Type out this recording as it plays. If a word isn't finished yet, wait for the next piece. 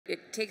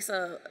it takes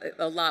a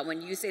lot.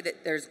 When you say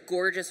that there's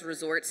gorgeous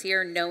resorts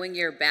here, knowing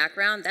your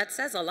background, that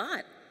says a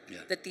lot. Yeah.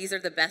 That these are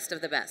the best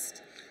of the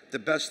best. The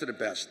best of the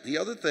best. The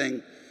other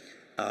thing,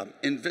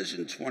 in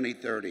Vision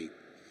 2030,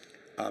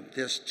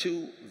 there's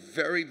two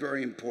very,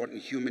 very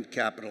important human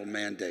capital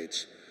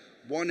mandates.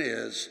 One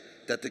is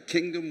that the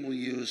kingdom will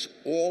use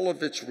all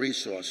of its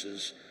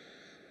resources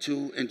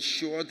to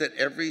ensure that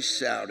every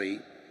Saudi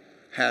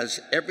has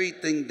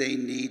everything they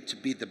need to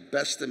be the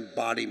best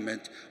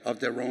embodiment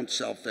of their own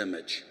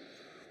self-image.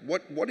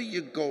 What are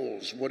your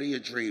goals? What are your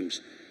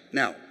dreams?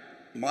 Now,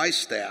 my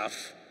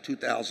staff,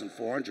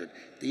 2,400,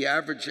 the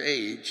average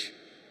age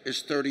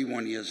is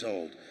 31 years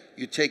old.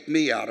 You take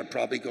me out, it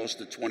probably goes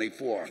to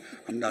 24.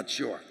 I'm not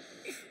sure.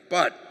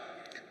 But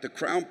the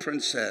Crown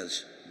Prince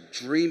says,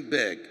 dream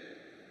big,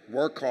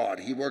 work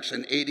hard. He works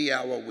an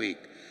 80-hour week.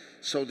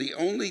 So the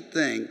only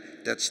thing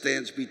that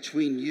stands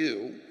between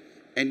you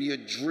and your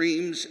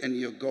dreams and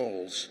your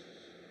goals,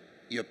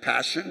 your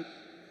passion,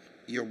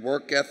 your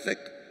work ethic,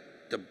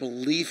 the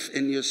belief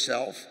in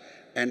yourself,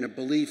 and the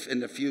belief in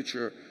the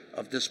future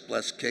of this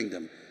blessed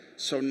kingdom.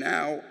 So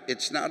now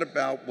it's not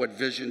about what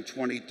Vision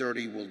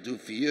 2030 will do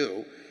for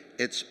you,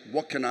 it's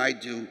what can I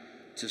do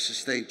to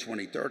sustain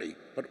 2030.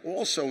 But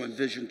also in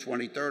Vision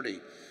 2030,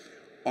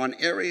 on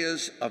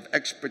areas of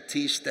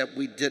expertise that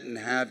we didn't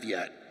have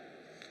yet,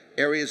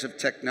 areas of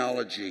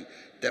technology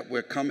that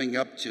we're coming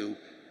up to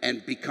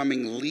and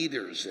becoming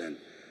leaders in,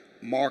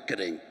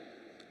 marketing,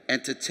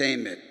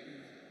 entertainment,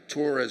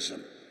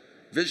 tourism.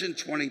 Vision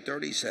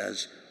 2030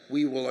 says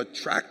we will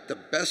attract the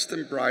best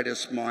and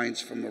brightest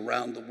minds from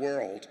around the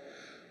world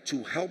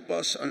to help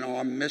us in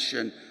our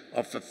mission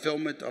of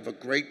fulfillment of a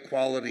great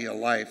quality of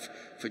life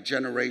for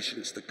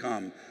generations to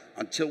come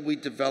until we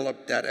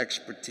develop that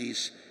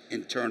expertise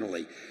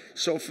internally.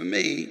 So for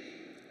me,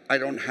 I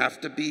don't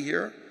have to be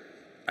here.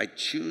 I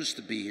choose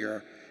to be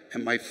here.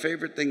 And my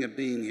favorite thing of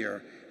being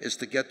here is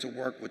to get to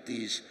work with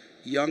these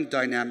young,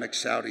 dynamic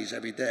Saudis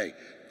every day.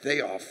 They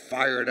are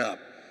fired up,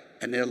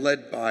 and they're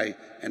led by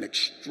an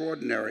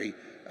extraordinary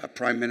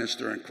Prime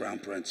Minister and Crown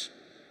Prince.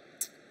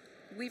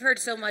 We've heard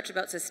so much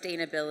about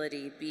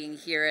sustainability being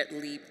here at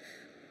LEAP.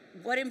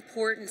 What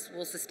importance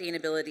will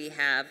sustainability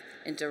have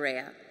in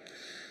Rؤية?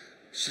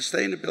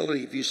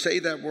 Sustainability, if you say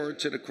that word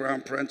to the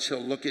Crown Prince, he'll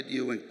look at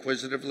you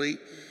inquisitively,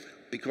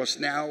 because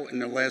now in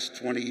the last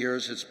 20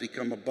 years it's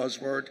become a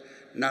buzzword,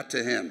 not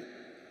to him.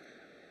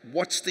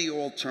 What's the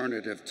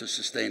alternative to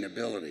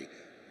sustainability,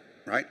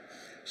 right?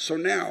 So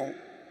now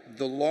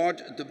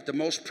the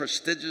most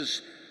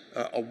prestigious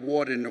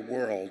award in the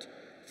world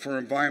for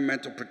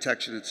environmental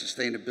protection and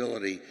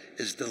sustainability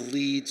is the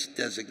LEEDs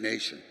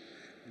designation.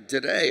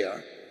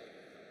 Rؤية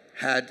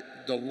had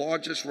the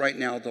largest, right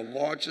now, the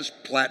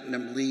largest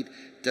platinum LEED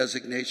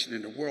designation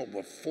in the world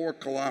with 4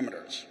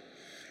 kilometers.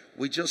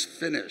 We just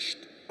finished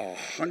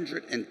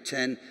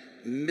 110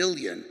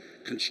 million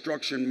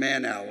construction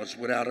man-hours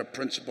without a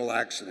principal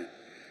accident.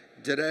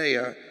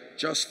 Rؤية,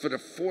 just for the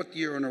 4th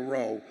year in a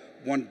row,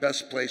 won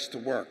Best Place to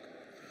Work.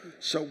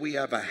 So we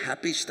have a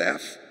happy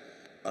staff,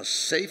 a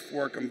safe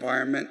work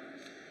environment,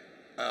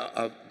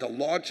 the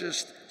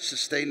largest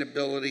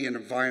sustainability and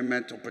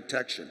environmental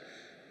protection.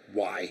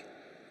 Why?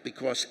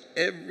 Because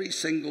every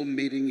single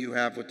meeting you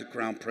have with the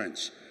Crown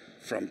Prince,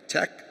 from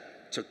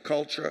tech to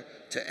culture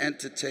to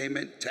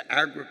entertainment to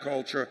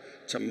agriculture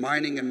to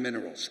mining and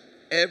minerals,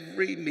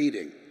 every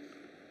meeting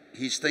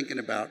he's thinking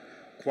about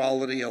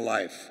quality of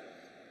life.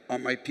 Are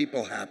my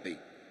people happy?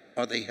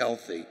 Are they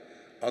healthy?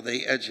 Are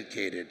they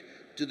educated?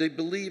 Do they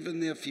believe in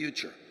their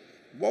future?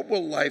 What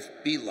will life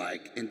be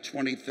like in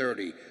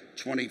 2030,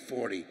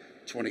 2040,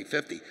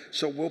 2050?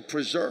 So we'll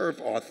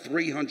preserve our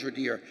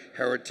 300-year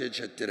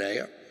heritage at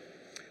Rؤية.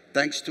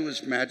 Thanks to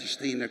His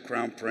Majesty and the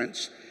Crown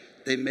Prince,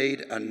 they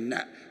made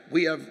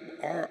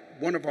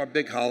one of our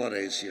big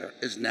holidays here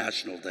is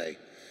National Day.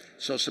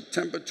 So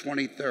September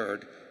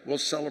 23rd, we'll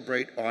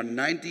celebrate our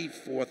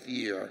 94th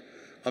year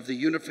of the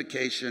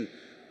unification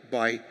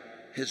by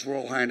His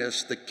Royal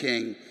Highness the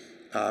King,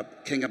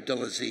 King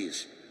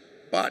Abdulaziz.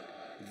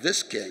 But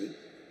this king,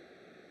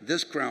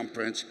 this Crown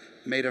Prince,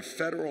 made a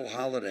federal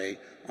holiday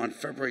on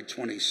February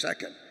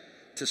 22nd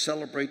to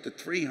celebrate the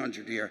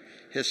 300-year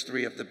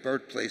history of the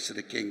birthplace of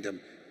the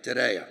kingdom,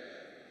 Rؤية.